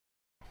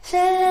Hello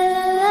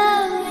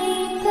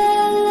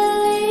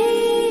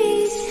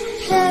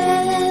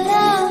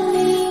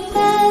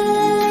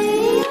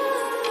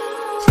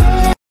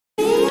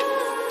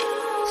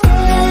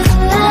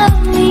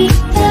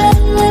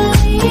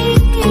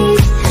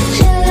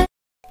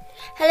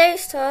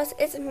stars,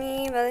 it's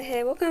me, Bella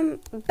here. Welcome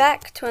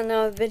back to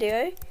another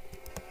video.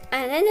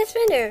 And in this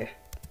video,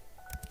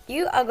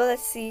 you are gonna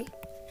see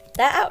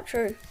that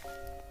outro.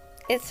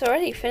 It's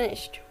already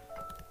finished.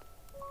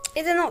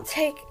 It did not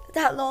take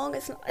that long.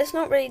 It's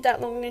not really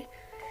that long,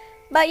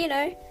 but you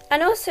know.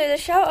 And also the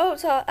shout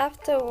outs are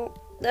after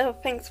the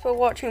thanks for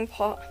watching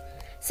part.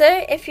 So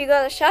if you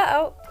got a shout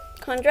out,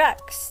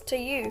 congrats to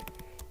you.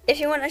 If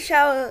you want a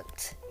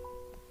shout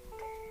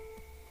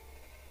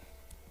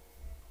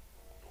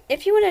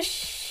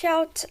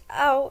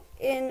out,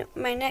 in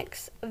my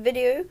next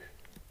video,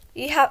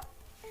 you have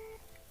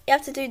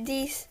to do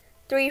these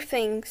 3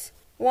 things.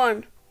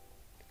 1,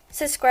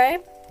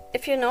 subscribe.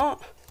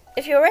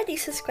 If you're already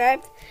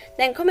subscribed,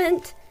 then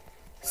comment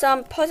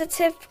some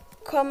positive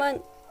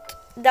comment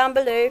down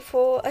below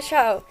for a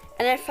shout out.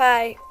 And if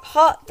I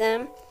heart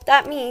them,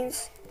 that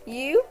means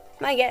you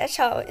might get a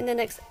shout out in the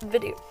next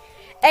video.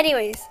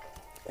 Anyways,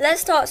 let's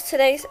start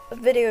today's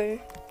video.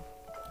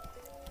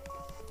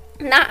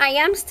 Now I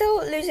am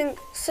still losing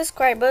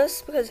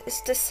subscribers because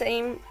it's the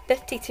same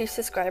 52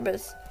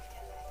 subscribers.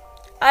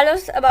 I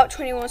lost about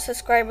 21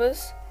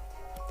 subscribers.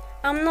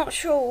 I'm not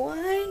sure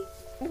why,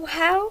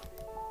 how,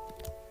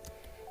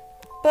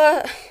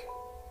 but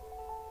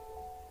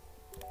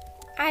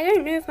I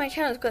don't know if my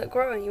channel is going to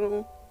grow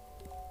anymore.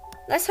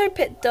 Let's hope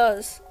it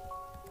does.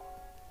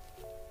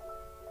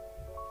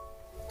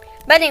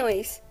 But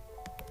anyways,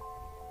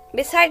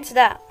 besides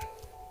that,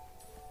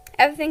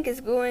 everything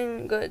is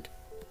going good.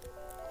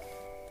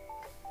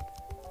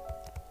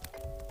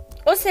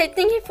 Also,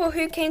 thank you for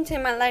who came to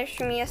my live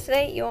stream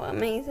yesterday. You're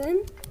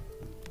amazing.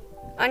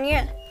 And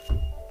yeah.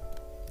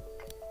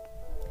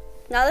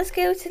 Now let's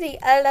go to the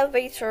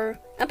elevator.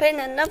 I'm playing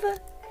another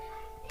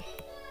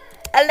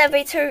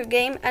elevator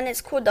game and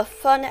it's called the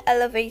Fun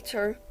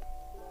Elevator.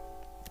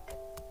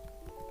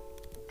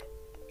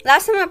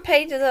 Last time I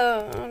played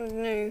the, I don't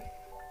know.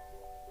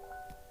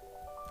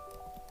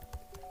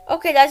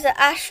 Okay, there's an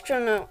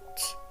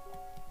astronaut.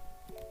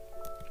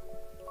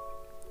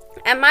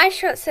 And my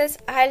shirt says,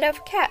 I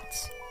love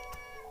cats.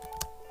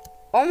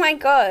 Oh my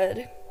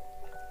god.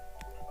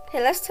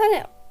 Okay, let's turn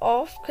it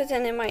off because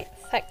then it might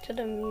affect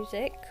the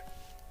music.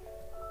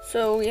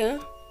 So, yeah.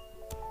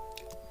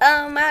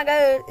 Oh my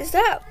god. Is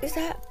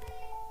that?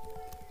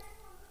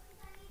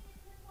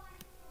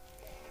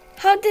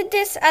 How did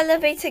this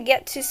elevator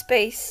get to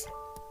space?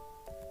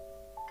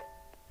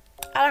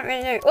 I don't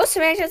really know. Also,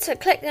 make sure to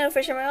click the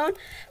notification bell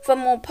for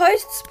more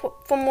posts,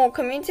 for more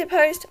community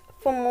posts,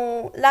 for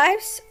more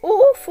lives,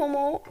 or for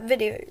more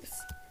videos.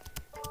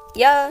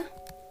 Yeah.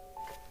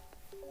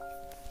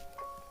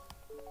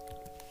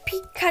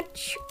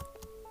 Pikachu.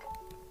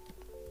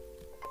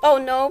 Oh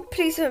no,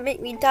 please don't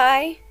make me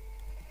die.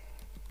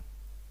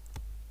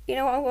 You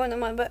know what, I'm going on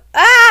my butt.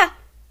 Ah!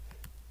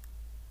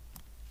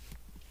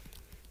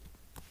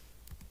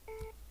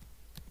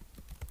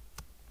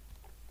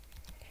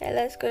 Okay,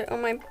 let's go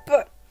on my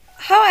butt.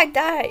 How I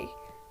die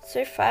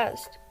so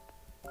fast.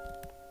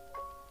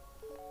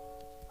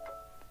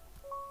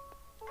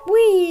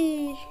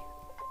 Whee!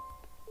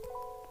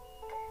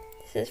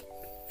 This is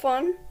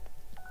fun.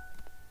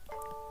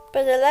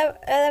 But the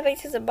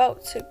elevator's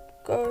about to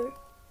go.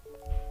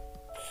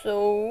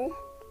 So,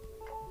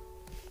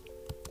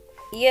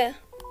 yeah.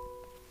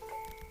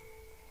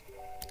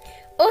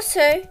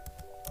 Also,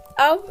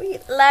 I'll be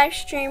live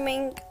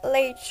streaming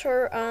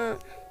later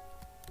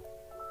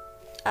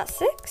at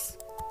 6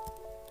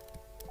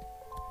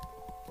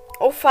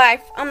 or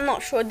 5. I'm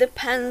not sure,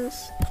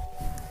 depends.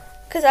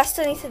 Because I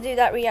still need to do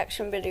that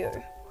reaction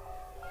video.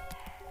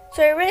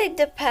 So it really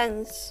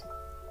depends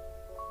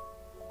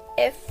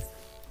if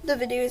the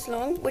video is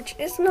long, which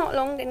is not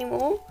long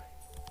anymore.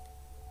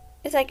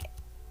 It's like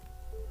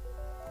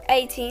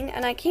 18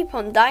 and I keep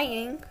on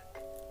dying.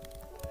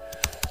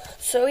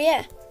 So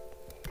yeah.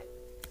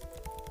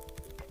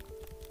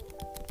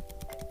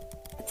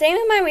 Same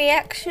with my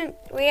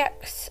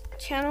reacts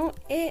channel.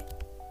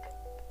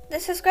 The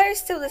subscribers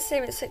still the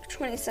same at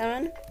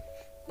 627,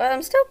 but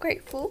I'm still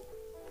grateful.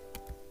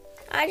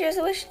 I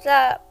just wish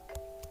that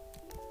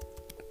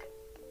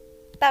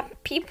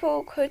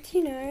people could,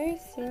 you know,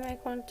 see my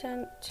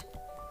content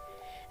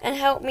and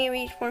help me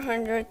reach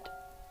 100.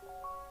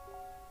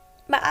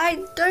 But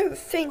I don't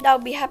think that'll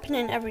be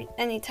happening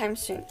anytime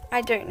soon. I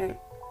don't know.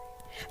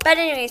 But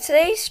anyway,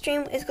 today's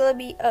stream is gonna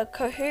be a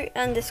Kahoot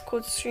and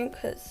Discord stream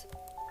because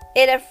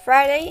it's a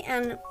Friday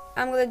and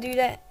I'm gonna do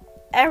that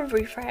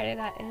every Friday,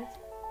 that is.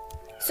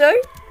 So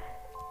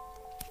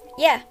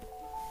yeah.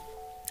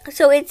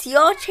 So it's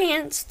your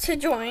chance to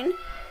join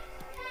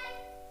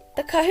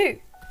the Kahoot.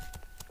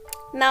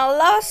 Now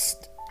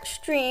last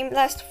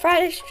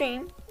Friday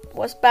stream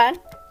was bad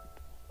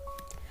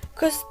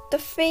because the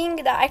thing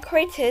that I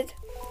created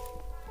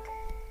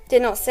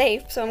did not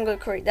save, so I'm gonna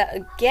create that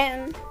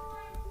again.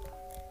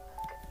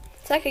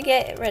 so I could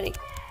get it ready.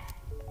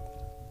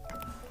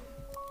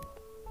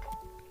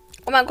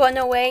 Oh my god,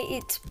 no way,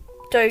 it's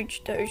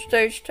Doge. Oh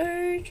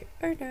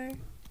no.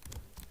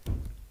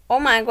 Oh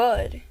my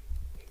god.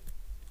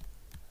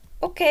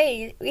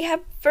 Okay, we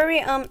have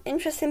very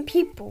interesting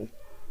people.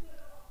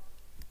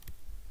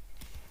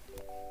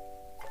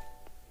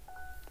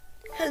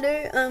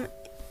 Hello,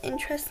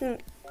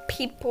 interesting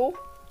people.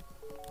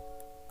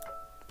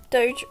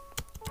 Doge.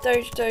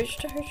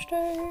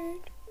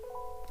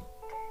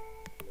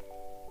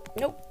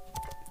 Nope.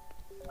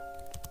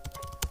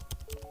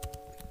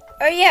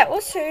 Oh yeah,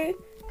 also,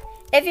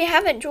 if you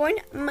haven't joined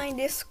my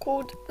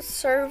Discord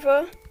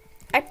server,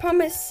 I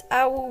promise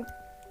I will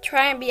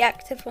try and be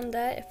active on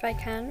there if I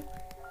can.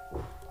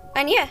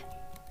 And yeah.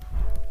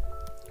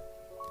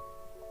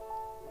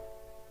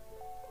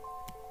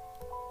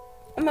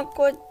 Oh my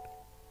god.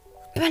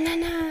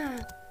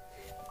 Banana.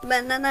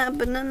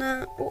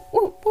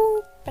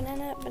 Ooh.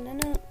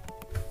 Banana.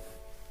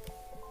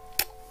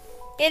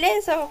 It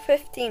is our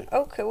 15.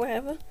 Okay,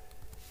 whatever.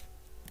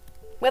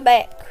 We're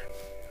back.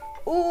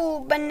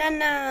 Ooh,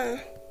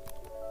 banana.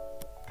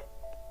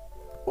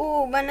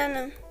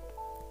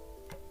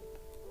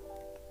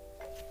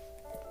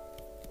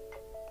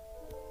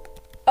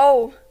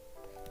 Oh,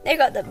 they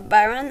got the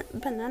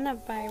banana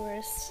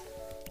virus.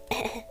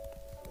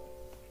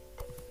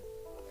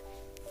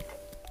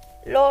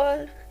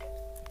 Lol.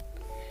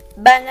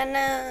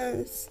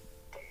 Bananas.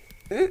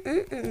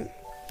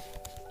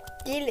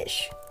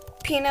 Delish.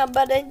 Peanut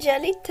butter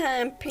jelly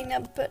time.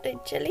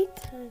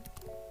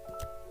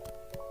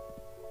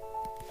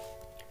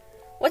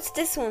 What's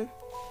this one?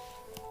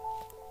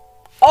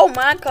 Oh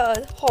my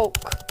god, Hulk.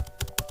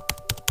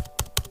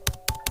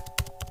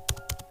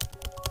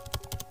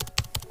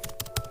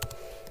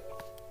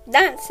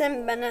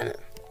 Dancing banana.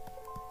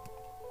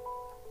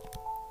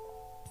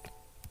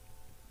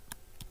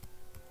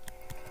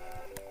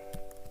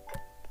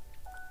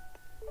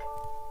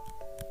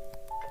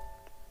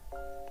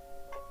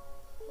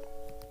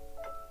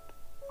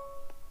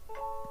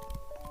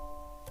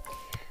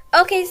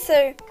 Okay,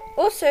 so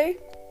also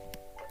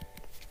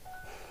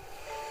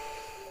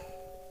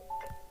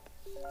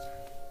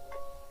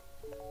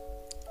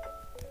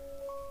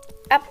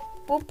I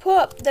will put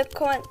up the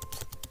comment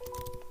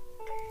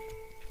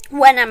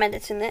when I'm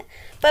editing it.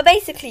 But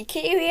basically,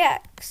 Kitty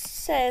Reacts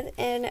said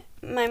in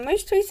my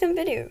most recent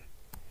video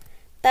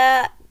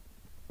that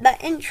the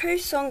intro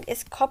song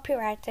is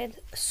copyrighted,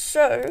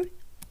 so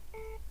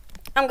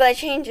I'm gonna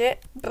change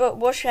it. But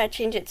what should I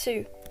change it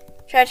to?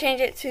 Should I change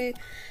it to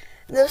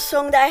the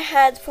song that I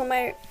had for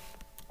my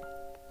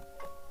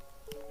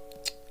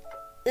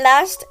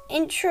last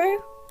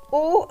intro,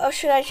 or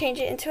should I change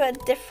it into a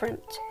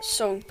different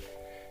song?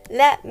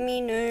 Let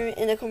me know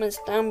in the comments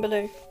down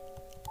below.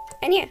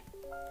 And yeah.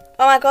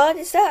 Oh my god,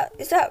 is that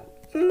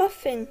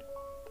muffin?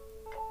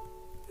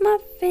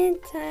 Muffin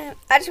time.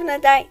 I just wanna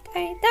die.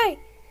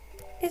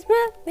 It's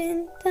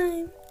muffin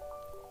time.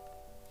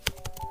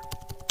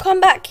 Come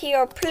back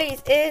here,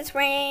 please. It's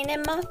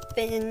raining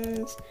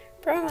muffins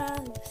from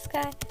the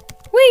sky.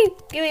 Wait,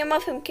 give me a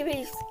muffin,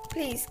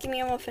 please give me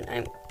a muffin.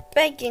 I'm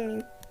begging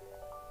you.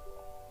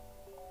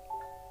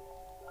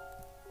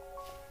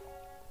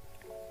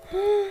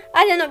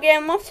 I did not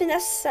get a muffin,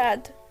 that's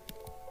sad.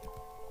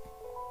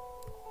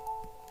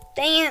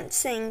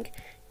 Dancing.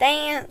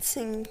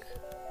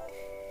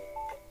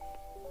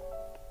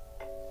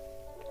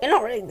 You're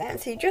not really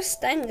dancing, you're just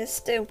standing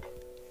still.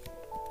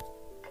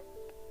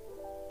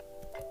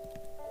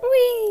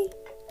 Whee!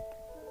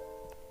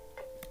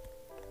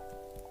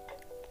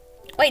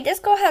 Wait, this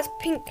girl has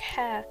pink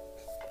hair.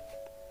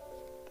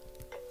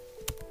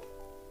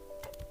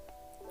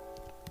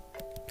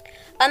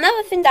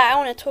 Another thing that I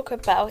want to talk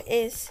about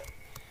is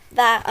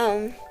that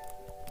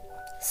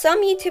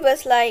some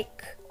YouTubers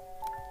like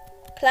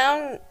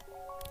Clown,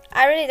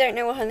 I really don't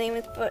know what her name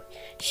is, but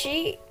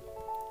she's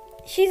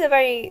a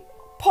very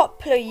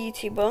popular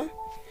YouTuber,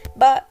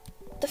 but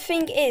the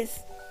thing is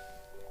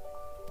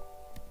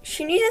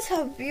she uses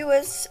her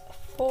viewers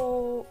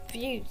for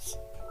views,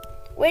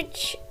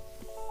 which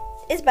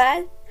is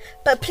bad,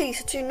 but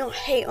please do not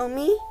hate on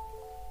me.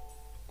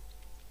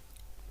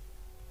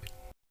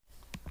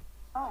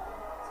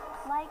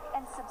 Like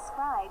and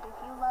subscribe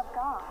if you love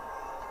God.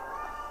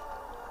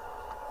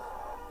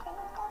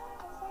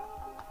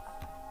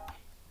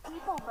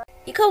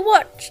 You can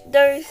watch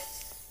those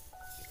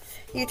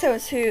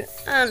YouTubers who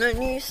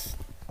news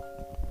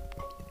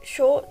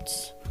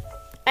shorts,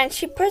 and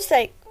she posts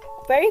like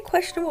very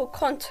questionable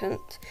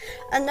content.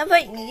 Another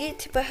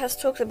YouTuber has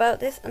talked about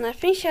this, and I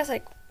think she has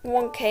like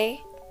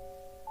 1K.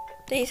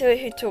 The YouTuber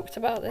who talked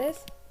about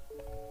this,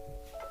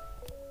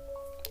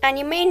 and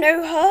you may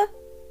know her.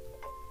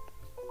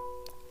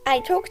 I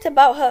talked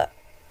about her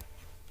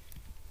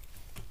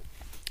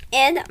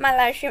in my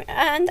live stream,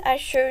 and I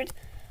showed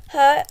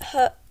and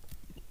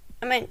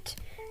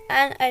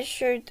I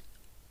showed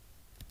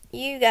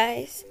you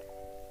guys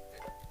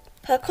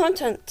her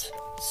content.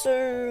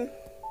 So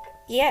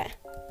yeah.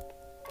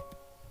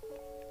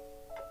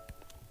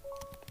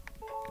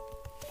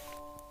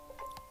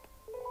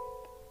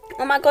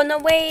 Oh my god, no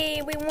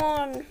way, we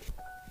won.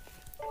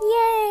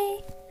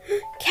 Yay.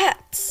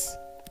 Cats.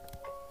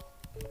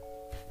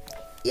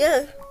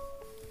 Yeah.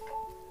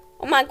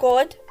 Oh my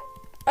god.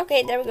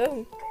 Okay, there we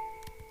go.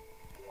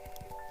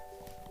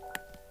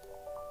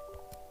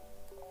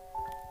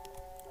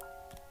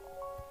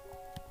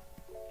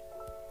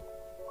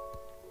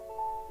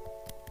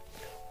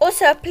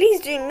 Also,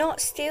 please do not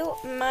steal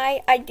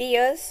my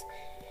ideas.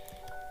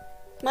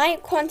 My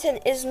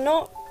content is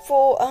not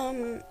for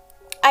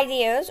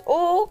ideas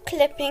or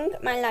clipping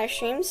my live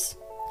streams.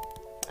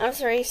 I'm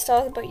sorry,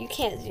 Stars, but you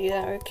can't do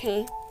that,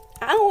 okay?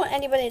 I don't want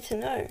anybody to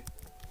know.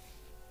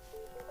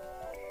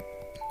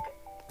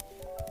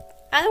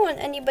 I don't want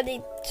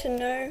anybody to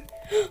know.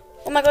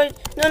 Oh my god,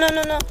 no, no,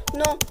 no, no,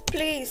 no,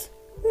 please.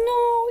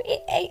 No,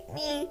 it ate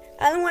me.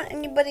 I don't want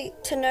anybody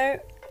to know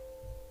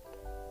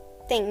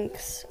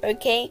things,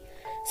 okay?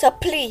 So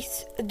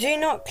please, do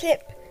not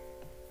clip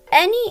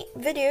any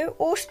video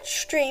or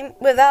stream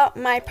without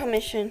my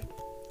permission.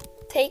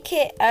 Take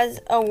it as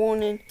a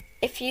warning.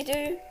 If you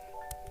do,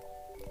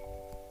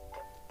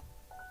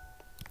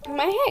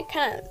 my hair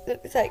kind of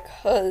looks like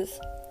hers.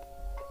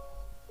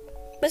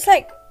 It's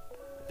like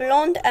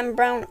blonde and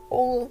brown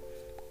all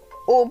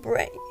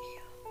ombre,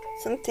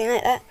 something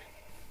like that.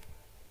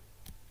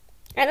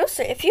 And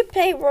also, if you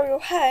play Royal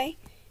High,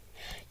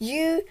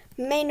 you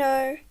may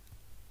know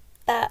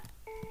that,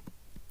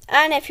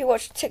 and if you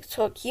watch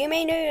TikTok, you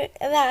may know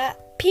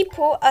that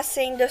people are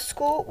saying the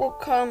school will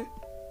come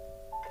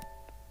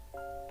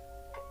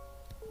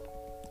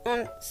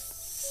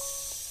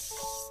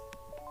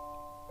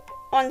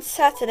on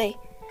Saturday.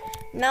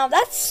 Now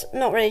that's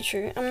not really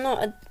true. I'm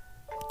not a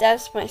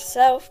dev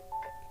myself,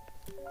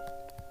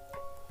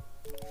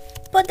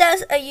 but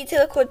there's a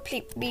utility called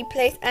Be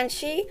Place, and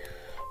she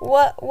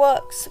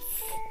works.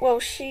 Well,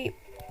 she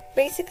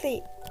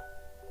basically,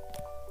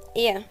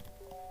 yeah.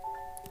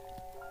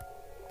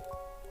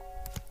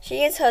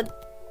 She is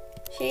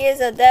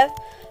a dev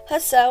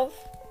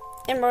herself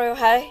in Royal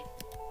High.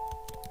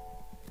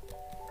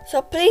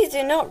 So please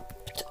do not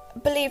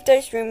believe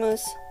those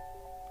rumors,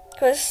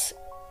 because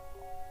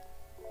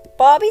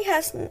Barbie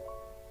has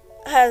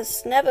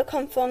never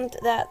confirmed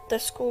that the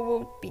school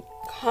will be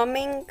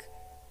coming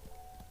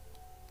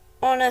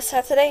on a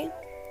Saturday.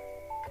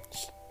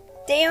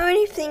 The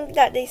only thing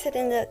that they said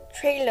in the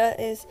trailer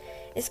is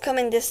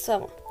coming this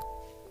summer.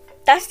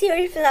 That's the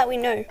only thing that we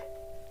know.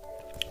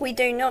 We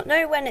do not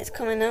know when it's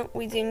coming out.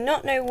 We do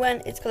not know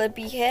when it's gonna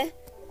be here.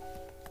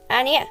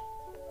 And yeah.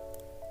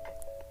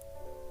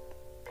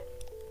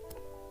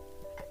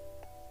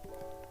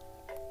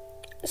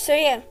 So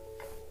yeah.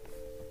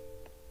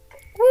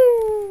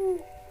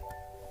 Woo!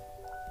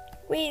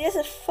 Wait, this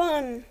is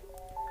fun.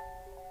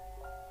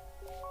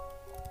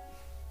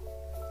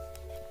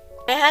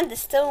 My hand is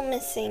still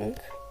missing.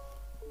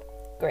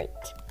 Great.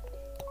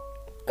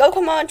 Go,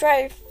 come on,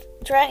 drive,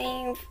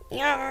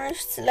 yeah,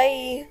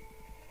 sleigh.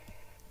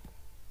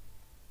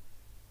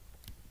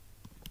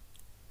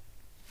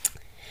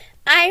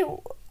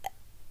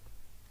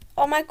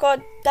 Oh my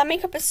god, that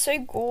makeup is so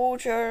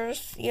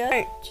gorgeous.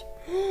 Yeah.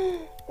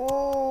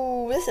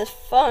 Ooh, this is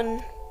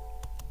fun.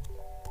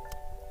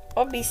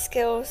 Obby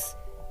skills.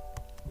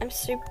 I'm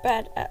so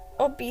bad at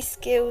obby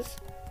skills.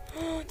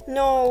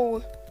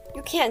 No,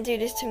 you can't do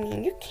this to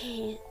me. You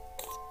can't.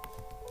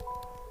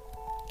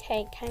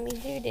 Okay, can we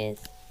do this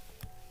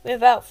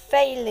without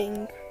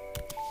failing?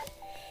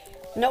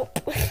 Nope.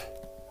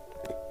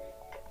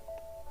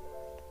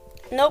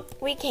 Nope,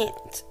 we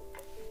can't.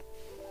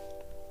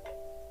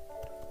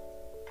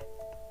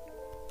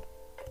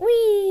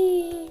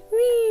 Wee,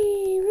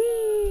 wee,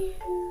 wee,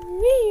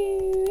 wee,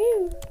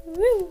 wee,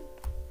 wee.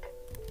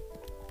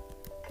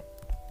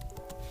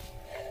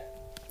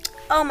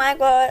 Oh my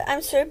god,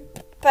 I'm so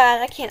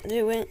bad, I can't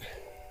do it.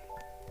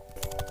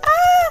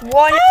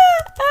 One.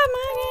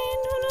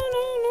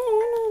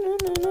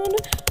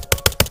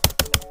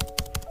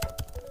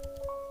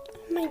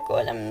 Oh my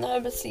god, I'm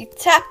nervously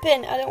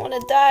tapping. I don't want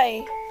to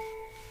die.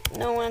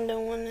 No, I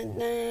don't want to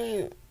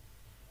die.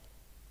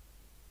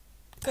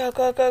 Go,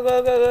 go, go,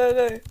 go, go,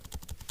 go, go.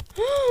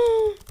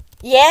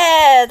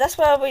 Yeah, that's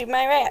what will be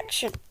my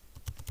reaction.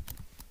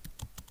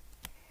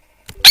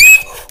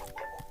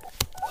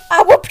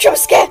 I will jump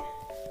scare.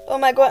 Oh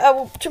my god, I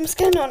will jump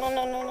scare. No, no,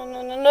 no, no, no,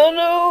 no, no, no,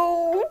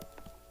 no.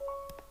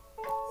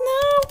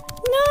 No,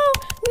 no,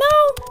 no,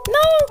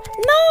 no, no,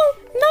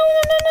 no,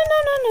 no, no,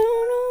 no, no,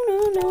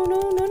 no, no, no,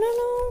 no, no,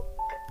 no.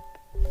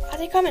 Are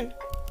they coming?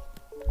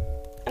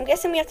 I'm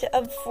guessing we have to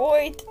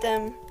avoid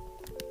them.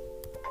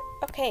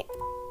 Okay.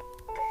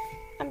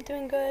 I'm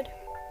doing good.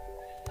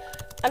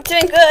 I'm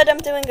doing good. I'm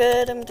doing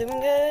good. I'm doing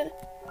good.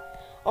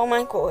 Oh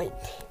my god.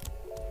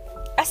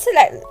 I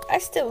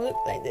still look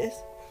like this.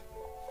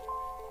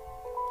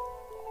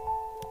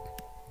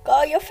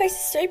 God, your face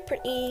is so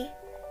pretty.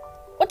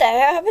 What the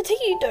hell happened to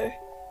you though?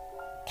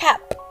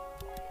 Cap.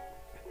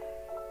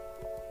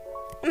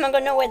 Oh my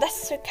god, no way,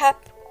 that's so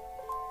cap.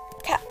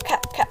 Cap,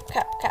 cap, cap,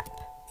 cap, cap.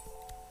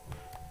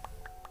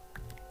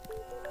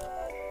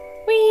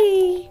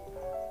 Whee!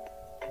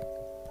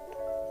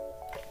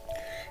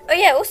 Oh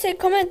yeah, also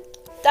comment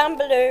down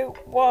below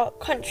what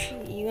country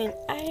you in.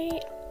 I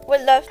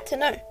would love to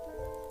know.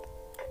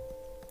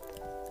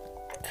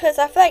 Because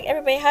I feel like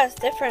everybody has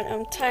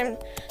different time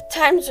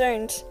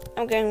zones.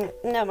 I'm going,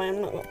 no,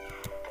 I'm not.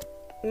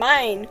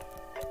 Mine.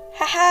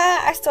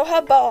 Haha, I stole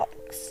her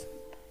box.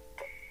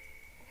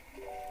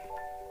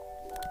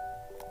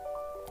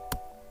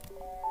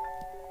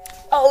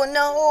 Oh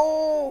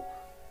no!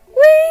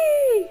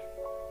 Whee!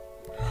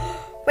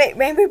 Wait,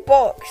 rainbow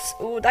box.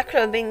 Oh, that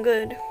could have been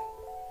good.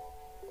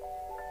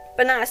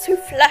 But now it's too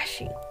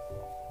flashy.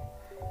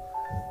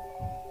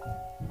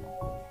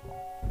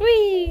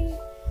 Whee!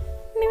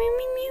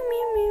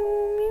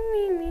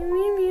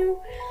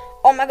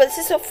 Oh my god, this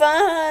is so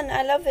fun.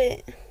 I love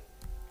it.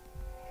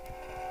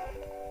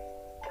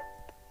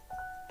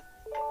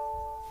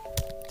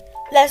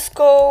 Let's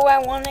go. I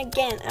won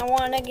again.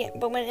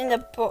 But we're in the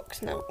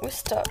box now. We're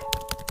stuck.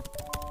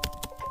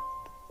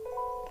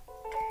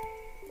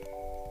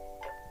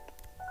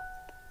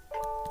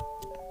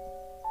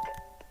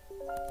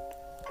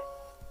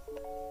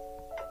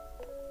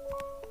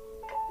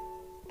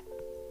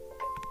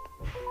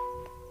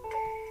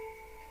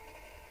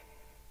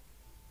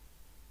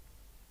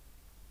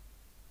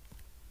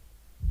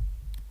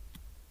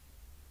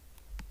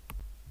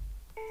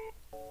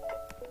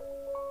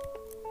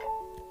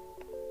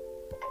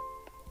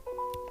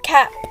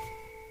 Cap.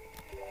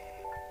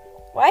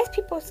 Why is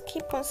people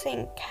keep on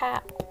saying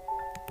cap?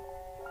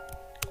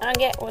 I don't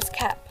get what's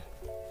cap.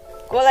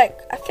 Got like,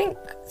 I think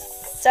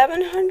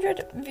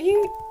 700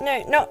 views.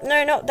 No, not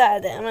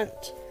that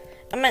edit.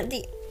 I meant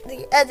the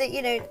edit.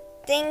 You know,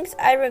 things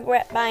I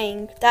regret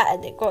buying. That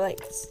edit got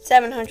like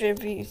 700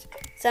 views,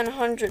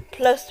 700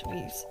 plus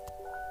views.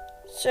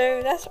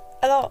 So that's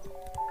a lot.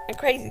 And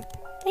crazy.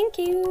 Thank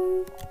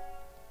you.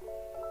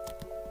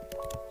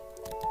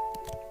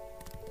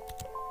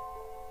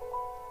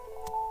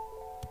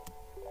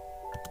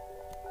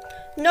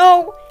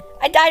 No,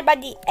 I died by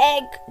the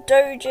egg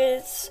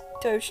doges.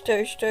 Doge.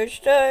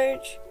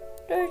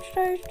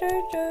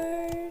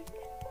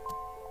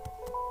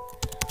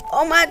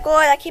 Oh my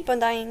god, I keep on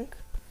dying.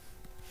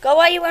 Go,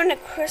 why are you wearing a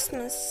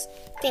Christmas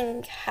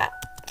thing hat?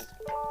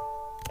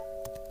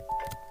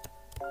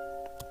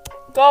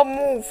 Go,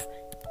 move.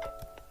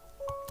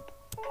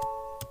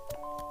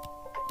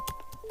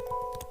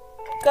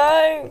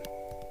 Go.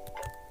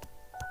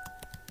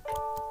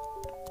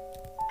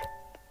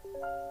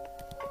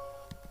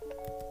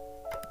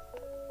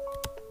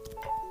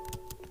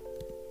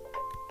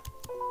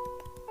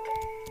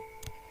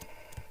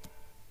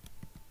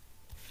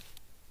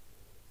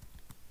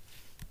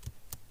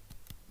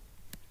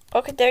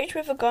 Okay, there is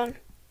with a gun.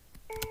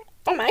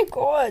 Oh my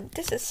god,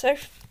 this is so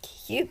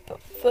cute but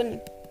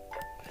funny.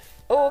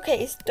 Oh,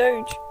 okay, it's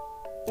Doge.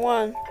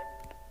 One.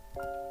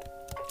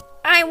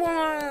 I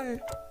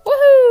won!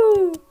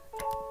 Woohoo!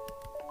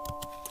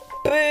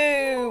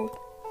 Boo!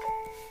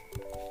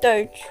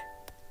 Doge.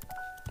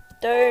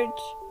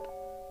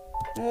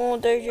 More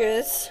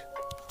Doges.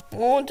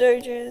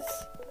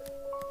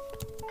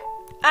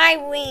 I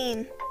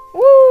win!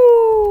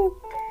 Woo!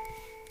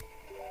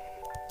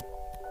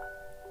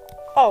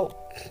 Oh.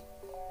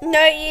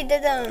 No, you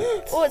didn't.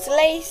 Oh, it's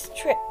Lay's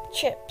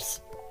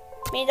chips.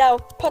 Made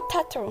out of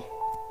potato.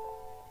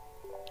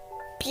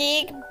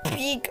 Big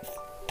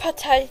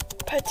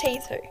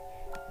potato.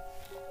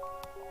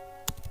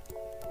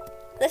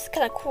 That's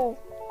kind of cool.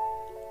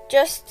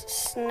 Just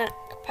snack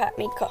pack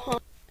maker, huh?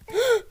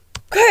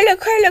 Cola.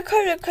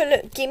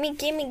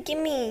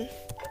 Gimme.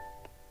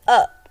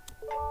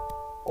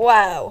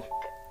 Wow.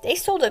 They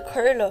sold a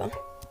cola.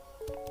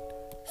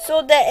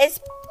 So there is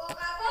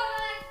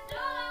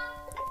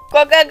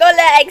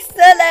Coca-Cola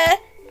Extra.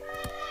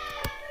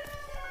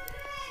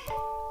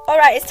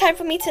 Alright, it's time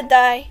for me to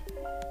die.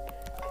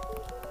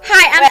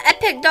 Hi, I'm an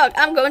epic dog.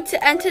 I'm going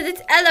to enter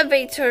this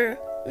elevator.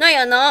 No,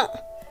 you're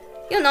not.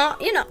 You're not.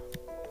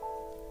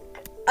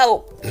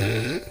 Oh.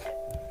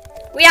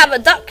 We have a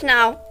duck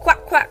now.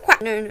 Quack.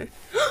 No.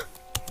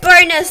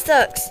 Bonus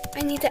ducks.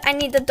 I need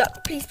the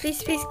duck. Please,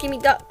 give me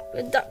duck.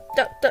 Duck.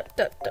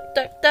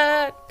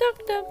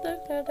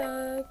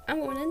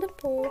 I'm going in the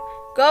pool.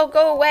 Go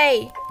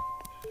away.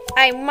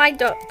 My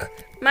duck.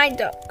 My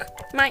duck.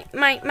 I'm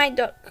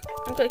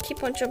gonna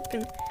keep on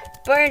jumping.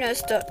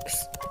 Bonus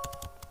ducks.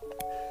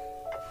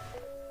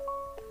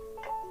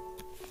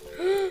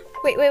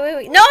 Wait.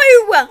 No!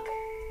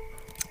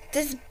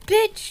 This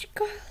bitch.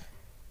 God.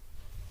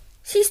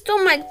 She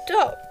stole my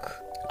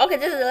duck. Okay,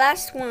 this is the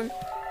last one.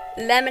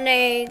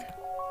 Lemonade.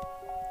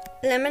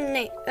 No,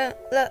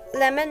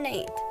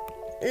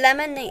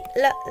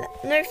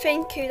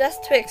 thank you. That's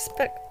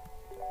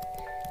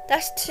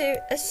too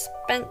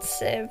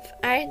expensive.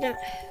 I don't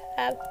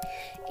have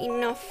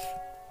enough.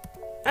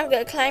 I'm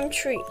gonna climb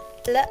tree.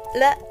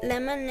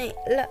 Lemonade.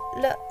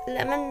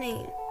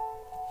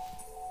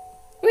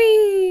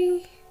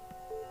 Whee!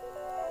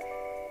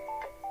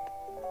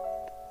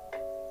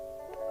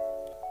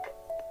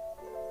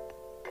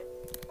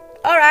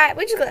 Alright,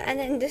 we're just gonna end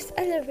in this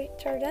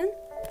elevator then.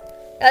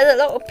 There's a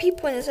lot of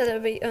people in this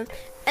elevator.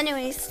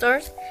 Anyway,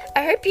 stars,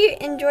 I hope you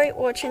enjoyed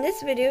watching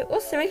this video.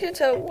 Also, make sure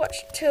to watch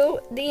till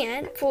the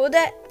end for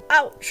the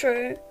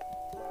outro.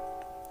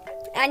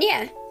 And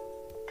yeah,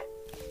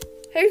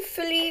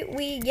 hopefully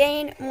we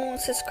gain more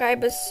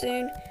subscribers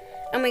soon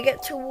and we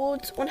get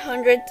towards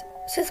 100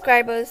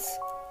 subscribers,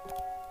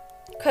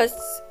 because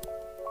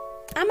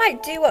I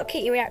might do what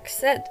Kitty Reacts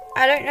said.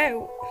 I don't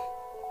know.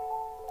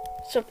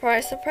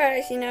 Surprise,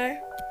 surprise, you know.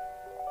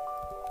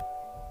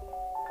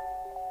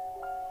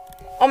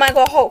 Oh my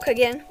god, Hulk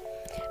again.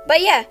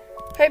 But yeah,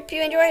 hope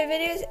you enjoy the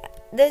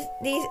videos,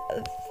 these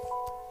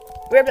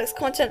Roblox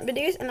content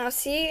videos, and I'll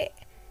see you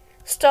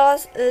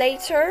stars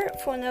later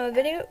for another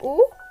video.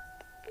 Ooh,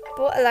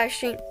 for a live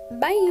stream.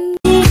 Bye.